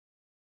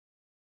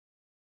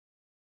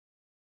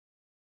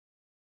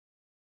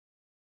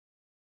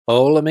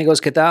Hola amigos,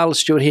 ¿qué tal?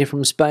 Stuart here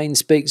from Spain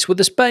Speaks. With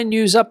the Spain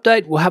news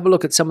update, we'll have a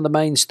look at some of the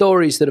main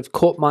stories that have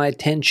caught my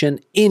attention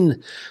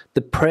in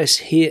the press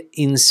here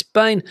in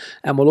Spain,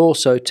 and we'll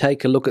also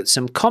take a look at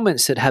some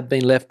comments that have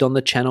been left on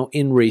the channel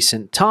in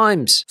recent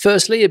times.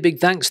 Firstly, a big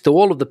thanks to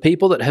all of the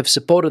people that have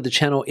supported the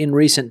channel in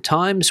recent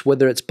times,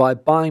 whether it's by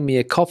buying me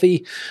a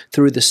coffee,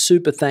 through the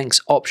super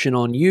thanks option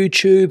on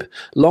YouTube,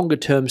 longer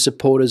term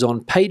supporters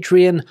on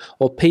Patreon,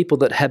 or people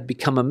that have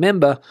become a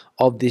member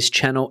of this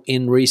channel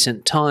in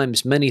recent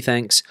times. Many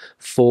thanks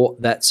for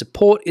that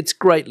support. It's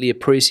greatly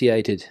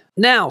appreciated.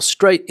 Now,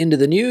 straight into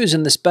the news,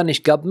 and the Spanish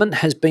government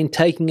has been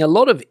taking a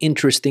lot of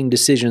interesting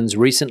decisions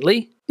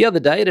recently. The other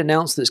day, it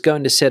announced that it's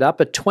going to set up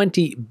a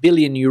 20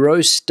 billion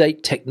euro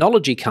state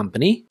technology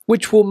company,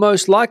 which will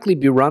most likely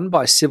be run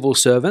by civil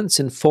servants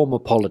and former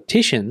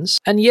politicians.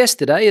 And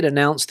yesterday, it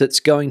announced that it's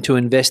going to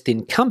invest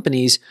in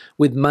companies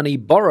with money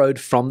borrowed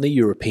from the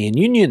European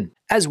Union.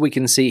 As we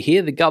can see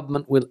here, the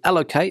government will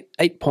allocate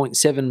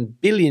 8.7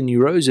 billion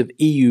euros of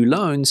EU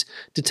loans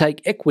to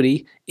take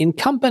equity in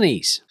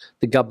companies.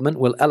 The government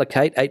will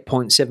allocate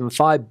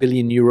 8.75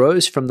 billion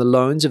euros from the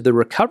loans of the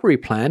recovery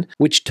plan,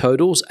 which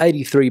totals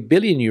 83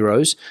 billion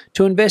euros,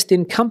 to invest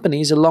in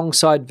companies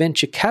alongside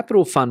venture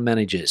capital fund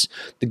managers.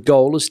 The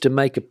goal is to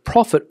make a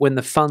profit when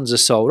the funds are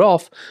sold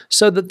off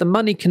so that the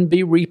money can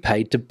be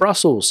repaid to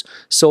Brussels.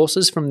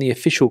 Sources from the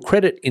Official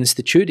Credit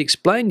Institute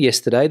explained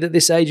yesterday that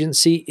this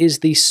agency is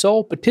the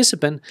sole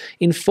participant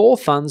in 4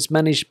 funds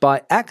managed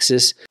by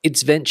Axis,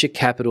 its venture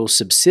capital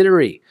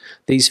subsidiary.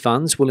 These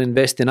funds will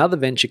invest in other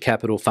venture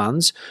capital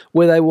funds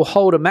where they will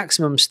hold a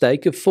maximum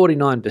stake of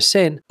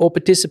 49% or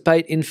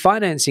participate in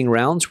financing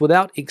rounds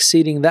without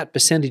exceeding that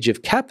percentage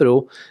of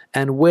capital,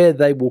 and where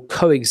they will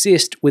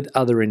coexist with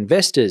other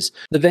investors.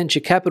 The venture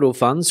capital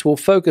funds will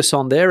focus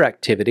on their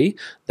activity,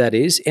 that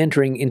is,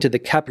 entering into the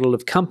capital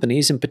of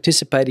companies and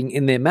participating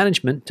in their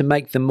management to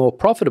make them more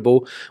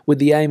profitable, with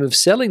the aim of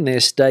selling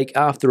their stake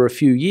after a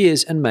few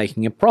years and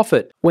making a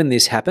profit. When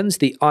this happens,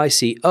 the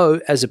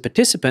ICO, as a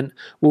participant,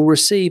 will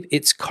receive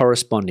its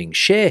corresponding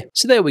share.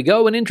 So there we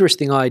go, an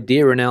interesting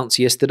idea announced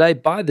yesterday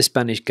by the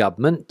Spanish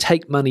government: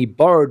 take money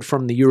borrowed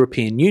from the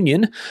European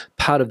Union,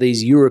 part of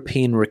these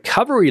European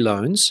recovery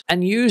loans,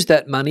 and use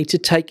that money to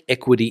take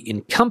equity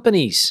in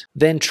companies.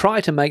 Then try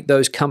to make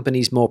those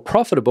companies more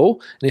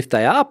profitable, and if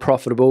they are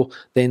profitable,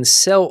 then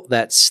sell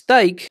that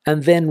stake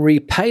and then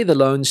repay the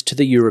loans to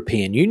the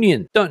European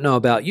Union. Don't know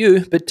about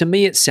you, but to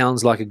me it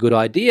sounds like a good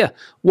idea.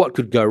 What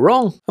could go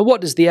wrong? And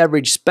what does the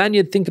average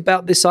Spaniard think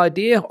about this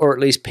idea, or at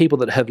least people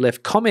that have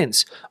left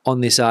comments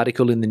on this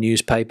article in the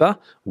newspaper?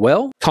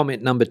 Well,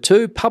 comment number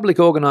 2, public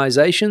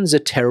organisations are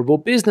terrible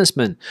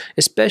businessmen,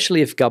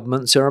 especially if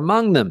governments are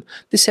among them.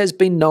 This has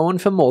been known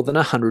for more than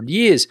 100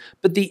 years,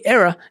 but the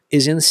error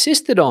is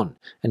insisted on.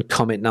 And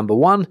comment number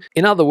 1,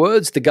 in other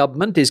words, the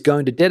government is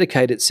going to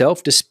dedicate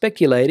itself to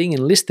speculating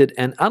in listed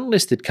and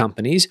unlisted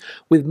companies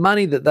with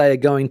money that they are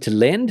going to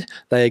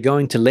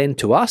lend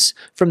to us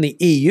from the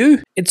EU.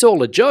 It's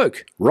all a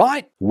joke,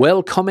 right?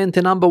 Well,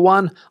 commenter number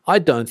 1, I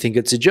don't think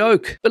it's a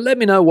joke. But let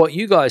me know what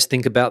you guys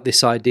think about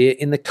this idea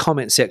in the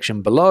comment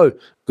section below.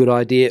 Good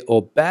idea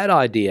or bad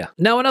idea?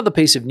 Now, another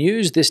piece of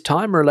news, this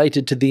time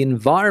related to the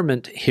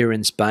environment here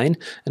in Spain,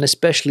 and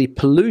especially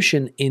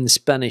pollution in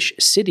Spanish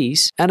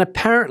cities. And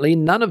apparently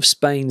none of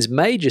Spain's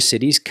major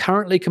cities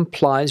currently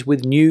complies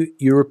with new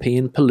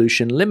European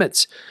pollution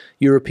limits.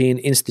 European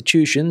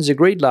institutions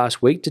agreed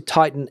last week to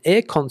tighten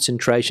air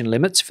concentration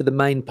limits for the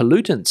main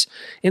pollutants.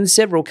 In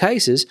several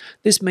cases,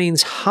 this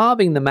means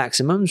halving the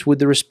maximums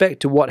with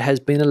respect to what has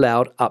been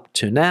allowed up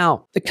to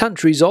now. The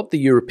countries of the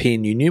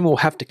European Union will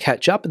have to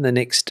catch up in the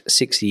next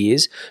 6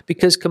 years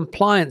because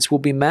compliance will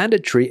be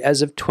mandatory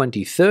as of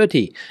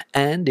 2030,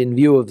 and in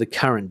view of the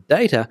current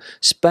data,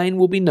 Spain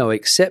will be no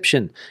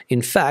exception.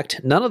 In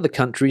fact, none of the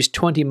country's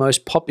 20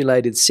 most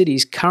populated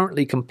cities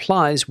currently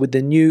complies with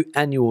the new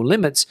annual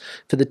limits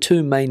for the 2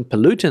 main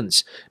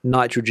pollutants,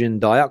 nitrogen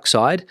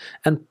dioxide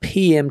and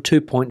PM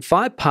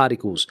 2.5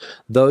 particles,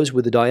 those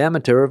with a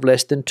diameter of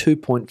less than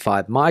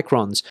 2.5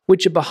 microns,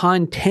 which are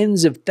behind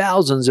tens of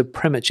thousands of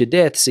premature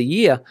deaths a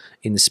year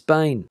in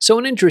Spain. So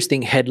an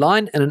interesting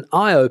headline and an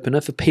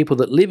eye-opener for people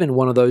that live in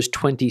one of those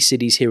 20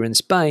 cities here in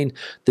Spain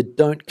that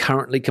don't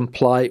currently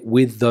comply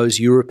with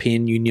those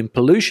European Union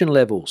pollution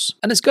levels.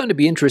 And it's going to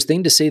be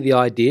interesting to see the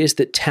ideas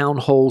that town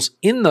halls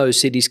in those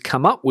cities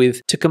come up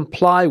with to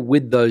comply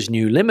with those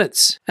new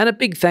limits. And a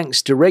big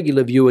thanks to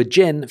regular viewer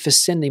Jen for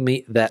sending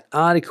me that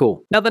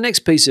article. Now, the next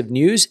piece of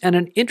news, and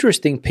an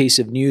interesting piece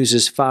of news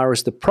as far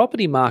as the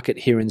property market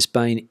here in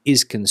Spain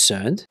is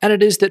concerned, and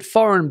it is that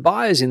foreign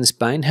buyers in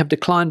Spain have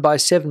declined by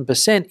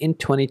 7% in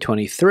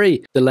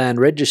 2023. The land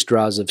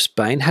registrars of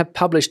Spain have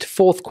published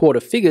fourth quarter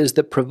figures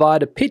that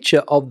provide a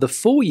picture of the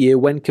full year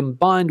when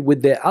combined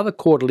with their other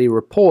quarterly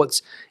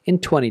reports in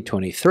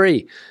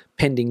 2023.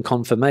 Pending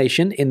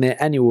confirmation in their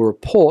annual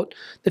report,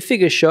 the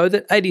figures show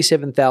that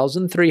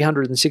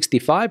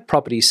 87,365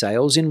 property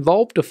sales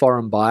involved a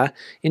foreign buyer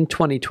in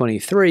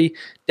 2023,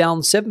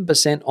 down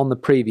 7% on the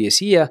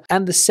previous year,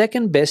 and the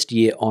second best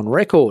year on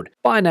record.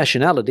 By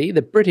nationality,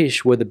 the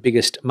British were the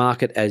biggest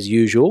market as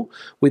usual,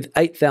 with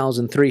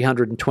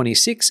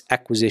 8,326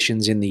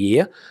 acquisitions in the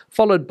year,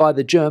 followed by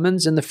the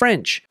Germans and the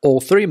French.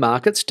 All three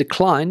markets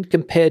declined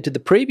compared to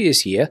the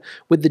previous year,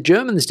 with the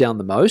Germans down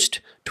the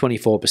most,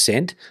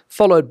 24%,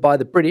 followed by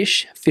the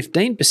British,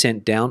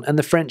 15% down, and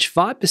the French,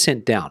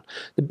 5% down.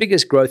 The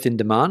biggest growth in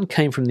demand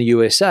came from the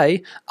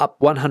USA, up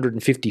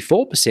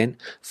 154%,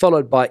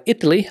 followed by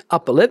Italy,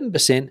 up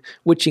 11%,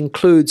 which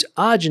includes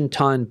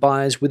Argentine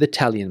buyers with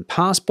Italian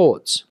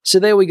passports. So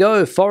there we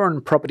go,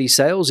 foreign property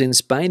sales in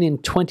Spain in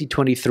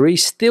 2023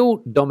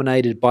 still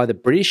dominated by the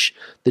British,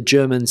 the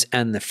Germans,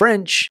 and the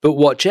French. But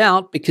watch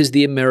out, because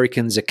the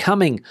Americans are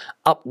coming,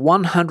 up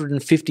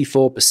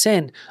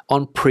 154%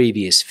 on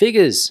previous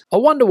figures. I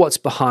wonder what's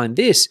behind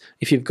this.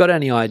 If you've got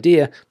any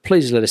idea,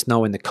 please let us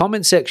know in the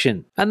comment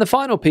section. And the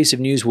final piece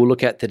of news we'll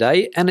look at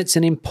today, and it's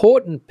an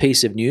important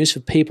piece of news for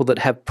people that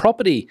have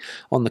property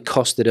on the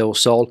Costa del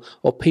Sol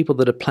or people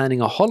that are planning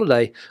a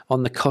holiday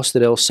on the Costa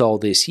del Sol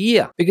this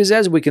year. Because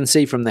as we can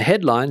see from the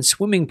headline,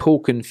 swimming pool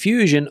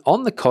confusion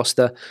on the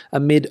Costa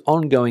amid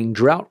ongoing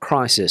drought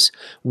crisis.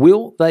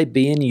 Will they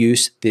be in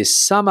use this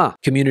summer?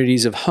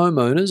 Communities of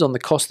homeowners on the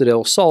Costa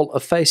del Sol are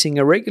facing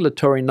a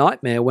regulatory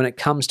nightmare when it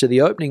comes to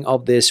the opening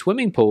of their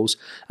swimming pools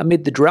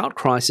amid the drought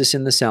crisis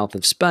in the south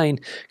of Spain,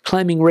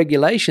 claiming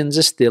regulations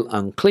are still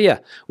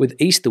unclear, with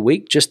Easter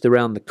week just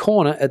around the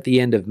corner at the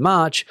end of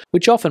March,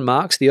 which often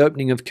marks the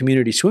opening of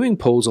community swimming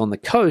pools on the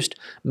coast.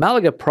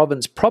 Malaga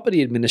province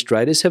property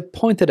administrators have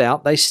pointed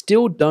out they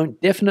still don't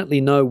definitely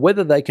know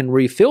whether they can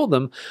refill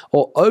them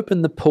or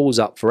open the pools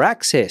up for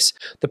access.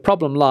 The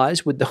problem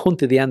lies with the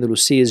Junta de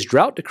Andalucia's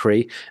drought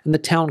decree and the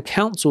town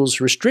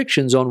council's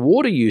restrictions on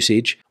water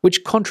usage,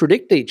 which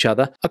contradict each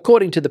other,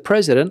 according to the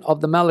president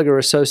of the Malaga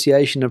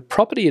Association of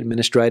Property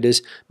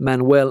Administrators,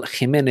 Manuel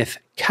Jimenez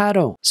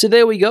Caro. So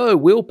there we go.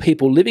 Will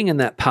people living in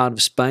that part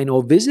of Spain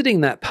or visiting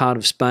that part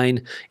of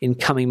Spain in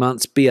coming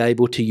months be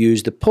able to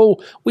use the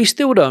pool? We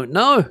still don't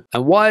know.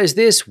 And why is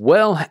this?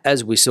 Well,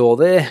 as we saw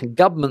there,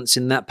 governments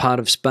in that part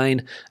of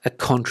Spain are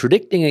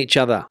contradicting each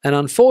other. And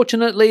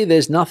unfortunately,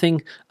 there's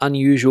nothing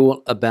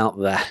unusual about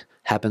that.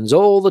 Happens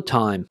all the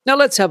time. Now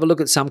let's have a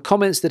look at some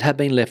comments that have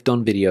been left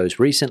on videos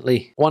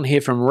recently. One here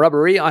from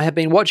Rubbery. I have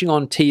been watching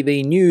on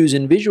TV news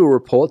and visual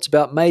reports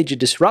about major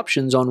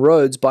disruptions on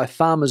roads by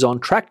farmers on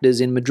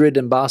tractors in Madrid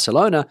and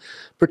Barcelona,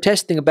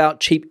 protesting about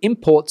cheap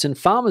imports and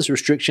farmers'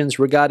 restrictions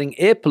regarding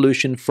air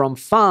pollution from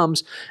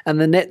farms and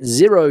the net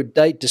zero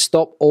date to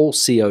stop all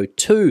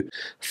CO2.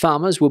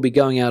 Farmers will be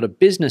going out of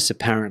business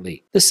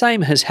apparently. The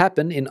same has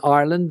happened in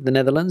Ireland, the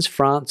Netherlands,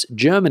 France,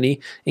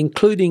 Germany,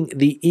 including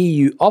the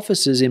EU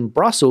offices in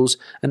Brussels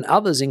and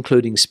others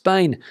including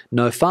Spain.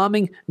 No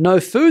farming, no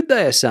food,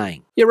 they are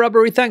saying. Yeah,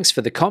 Rubbery, thanks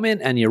for the comment,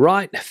 and you're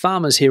right,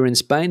 farmers here in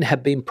Spain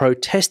have been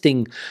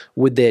protesting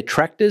with their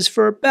tractors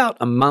for about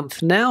a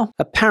month now.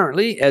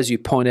 Apparently, as you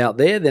point out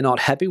there, they're not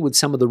happy with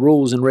some of the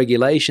rules and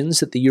regulations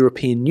that the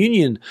European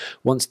Union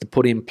wants to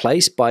put in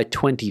place by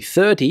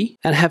 2030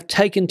 and have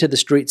taken to the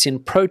streets in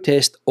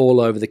protest all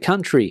over the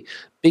country.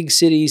 Big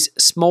cities,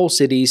 small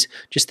cities,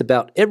 just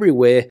about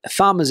everywhere,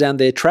 farmers and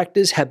their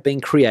tractors have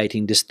been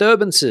creating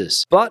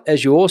disturbances. But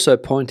as you also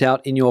point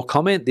out in your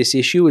comment, this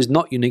issue is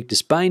not unique to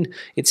Spain.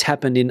 It's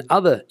happened in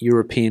other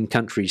European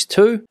countries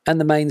too. And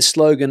the main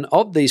slogan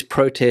of these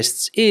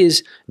protests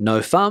is,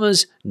 no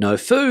farmers, no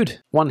food.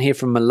 One here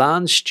from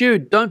Milan. Stu,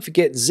 don't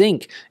forget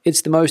zinc.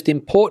 It's the most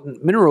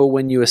important mineral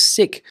when you are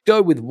sick.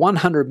 Go with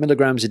 100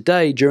 milligrams a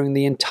day during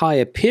the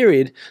entire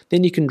period,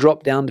 then you can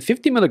drop down to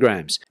 50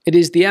 milligrams. It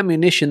is the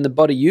ammunition the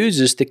body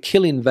uses to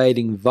kill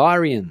invading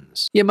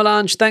virions. Yeah,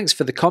 Melange, thanks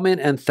for the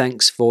comment and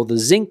thanks for the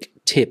zinc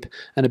tip.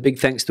 And a big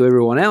thanks to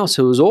everyone else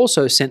who has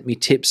also sent me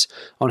tips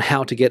on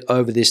how to get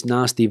over this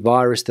nasty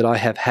virus that I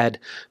have had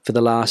for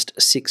the last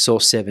 6 or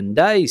 7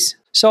 days.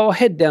 So I'll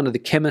head down to the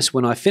chemist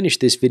when I finish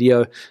this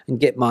video and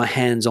get my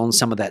hands on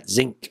some of that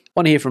zinc.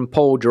 One here from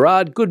Paul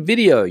Gerard. Good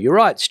video. You're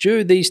right,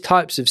 Stu. These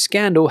types of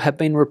scandal have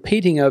been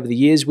repeating over the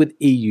years with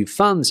EU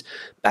funds.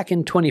 Back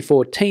in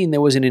 2014, there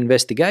was an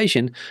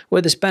investigation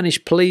where the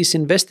Spanish police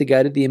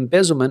investigated the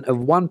embezzlement of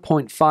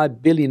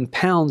 £1.5 billion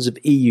of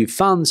EU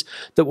funds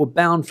that were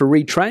bound for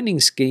retraining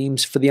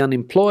schemes for the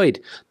unemployed.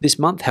 This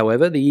month,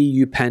 however, the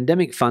EU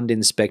Pandemic Fund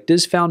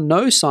inspectors found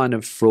no sign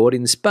of fraud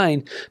in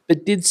Spain,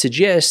 but did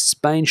suggest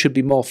Spain should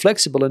be more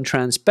flexible and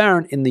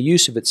transparent in the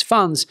use of its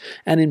funds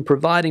and in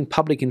providing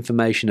public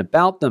information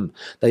about them.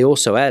 They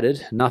also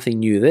added, nothing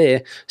new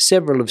there,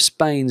 several of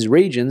Spain's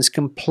regions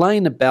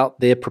complain about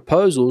their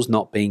proposals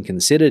not being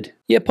considered.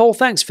 Yeah, Paul,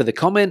 thanks for the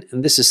comment.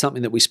 And this is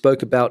something that we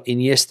spoke about in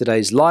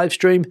yesterday's live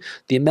stream.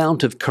 The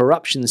amount of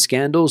corruption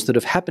scandals that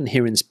have happened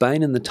here in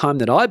Spain in the time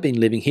that I've been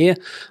living here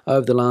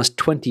over the last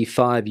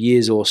 25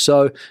 years or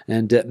so,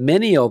 and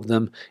many of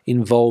them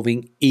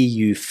involving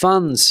EU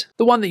funds.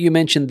 The one that you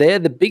mentioned there,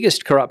 the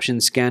biggest corruption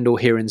scandal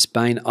here in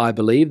Spain, I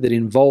believe, that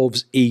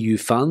involves EU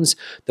funds,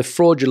 the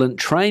fraudulent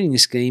training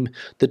scheme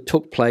that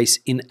took place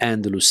in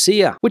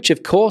Andalusia, which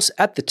of course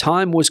at the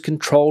time was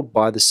controlled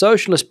by the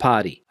Socialist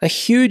Party. A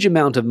huge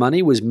amount of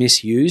money was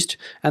misused,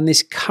 and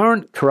this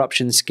current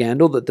corruption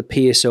scandal that the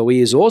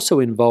PSOE is also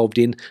involved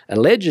in,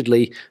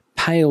 allegedly,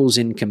 pales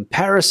in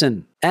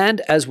comparison.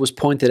 And as was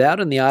pointed out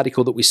in the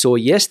article that we saw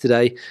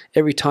yesterday,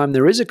 every time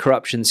there is a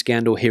corruption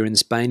scandal here in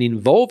Spain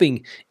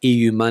involving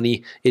EU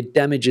money, it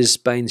damages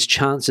Spain's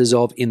chances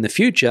of, in the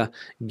future,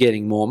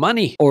 getting more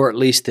money. Or at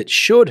least it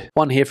should.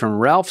 One here from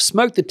Ralph,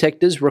 smoke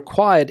detectors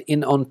required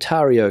in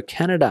Ontario,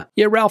 Canada.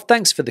 Yeah, Ralph,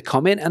 thanks for the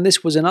comment. And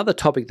this was another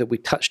topic that we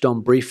touched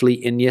on briefly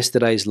in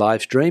yesterday's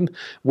live stream,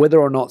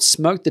 whether or not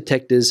smoke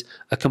detectors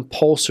are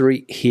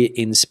compulsory here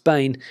in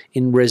Spain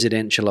in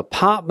residential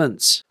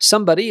apartments.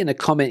 Somebody in a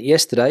comment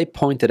yesterday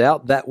pointed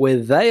out that where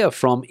they are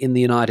from in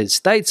the United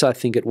States, I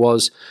think it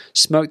was,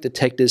 smoke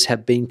detectors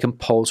have been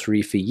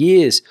compulsory for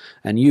years.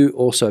 And you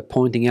also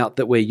pointing out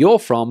that where you're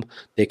from,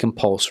 they're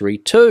compulsory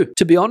too.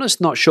 To be honest,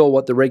 not sure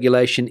what the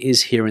regulation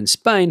is here in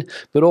Spain,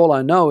 but all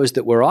I know is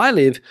that where I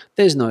live,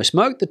 there's no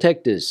smoke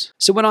detectors.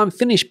 So when I'm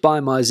finished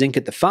buying my zinc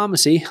at the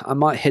pharmacy, I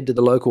might head to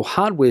the local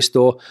hardware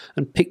store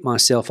and pick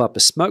myself up a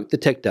smoke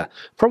detector.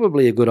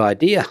 Probably a good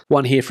idea.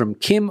 One here from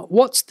Kim,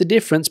 what's the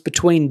difference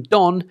between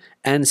Don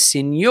and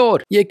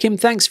Señor? Yeah, Kim,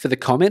 thanks for the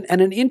comment, and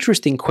an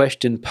interesting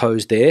question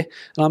posed there,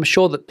 and I'm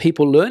sure that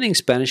people learning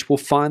Spanish will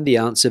find the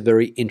answer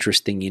very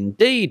interesting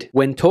indeed.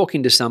 When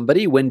talking to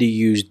somebody, when do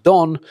you use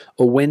Don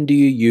or when do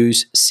you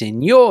use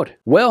Señor?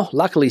 Well,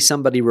 luckily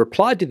somebody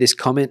replied to this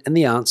comment and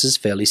the answer is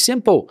fairly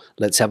simple.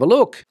 Let's have a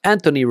look.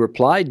 Anthony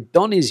replied,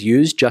 Don is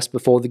used just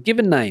before the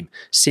given name,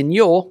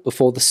 Señor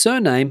before the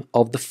surname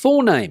of the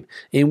full name,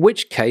 in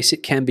which case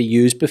it can be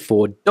used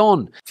before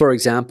Don. For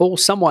example,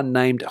 someone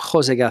named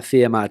Jose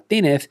Garcia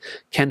Martinez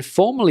can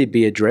formally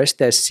be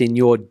addressed as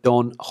Señor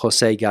Don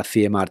Jose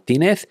Garcia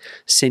Martinez,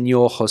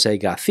 Señor Jose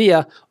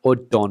Garcia, or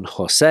Don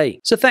Jose.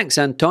 So thanks,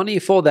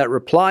 Antoni, for that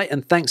reply,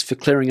 and thanks for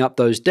clearing up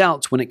those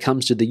doubts when it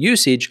comes to the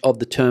usage of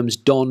the terms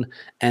Don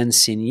and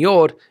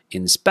Señor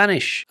in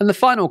Spanish. And the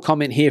final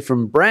comment here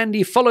from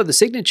Brandy, follow the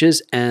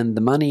signatures and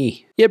the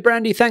money. Yeah,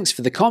 Brandy, thanks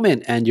for the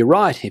comment, and you're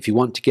right. If you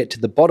want to get to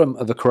the bottom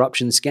of a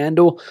corruption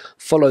scandal,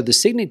 follow the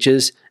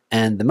signatures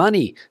and the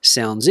money.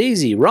 Sounds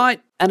easy,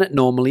 right? And it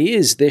normally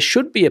is. There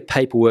should be a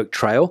paperwork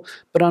trail,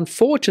 but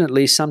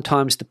unfortunately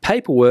sometimes the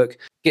paperwork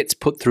gets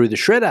put through the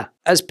shredder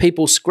as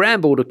people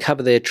scramble to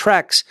cover their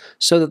tracks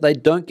so that they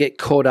don't get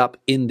caught up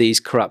in these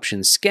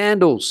corruption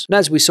scandals. And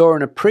as we saw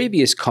in a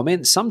previous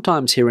comment,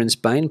 sometimes here in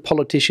Spain,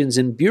 politicians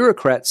and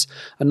bureaucrats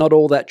are not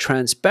all that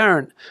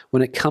transparent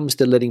when it comes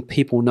to letting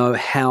people know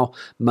how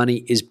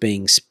money is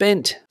being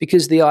spent.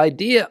 Because the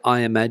idea, I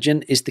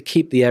imagine, is to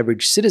keep the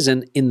average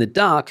citizen in the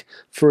dark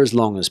for as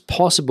long as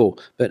possible.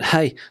 But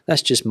hey,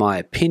 that's just my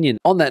opinion.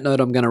 On that note,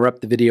 I'm going to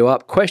wrap the video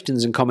up.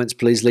 Questions and comments,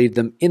 please leave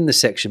them in the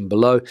section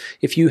below.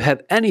 If you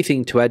have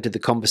anything to add to the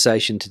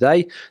conversation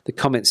today, the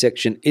comment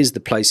section is the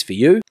place for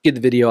you. Give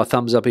the video a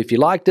thumbs up if you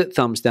liked it,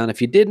 thumbs down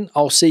if you didn't.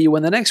 I'll see you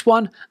in the next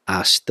one.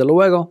 Hasta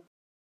luego.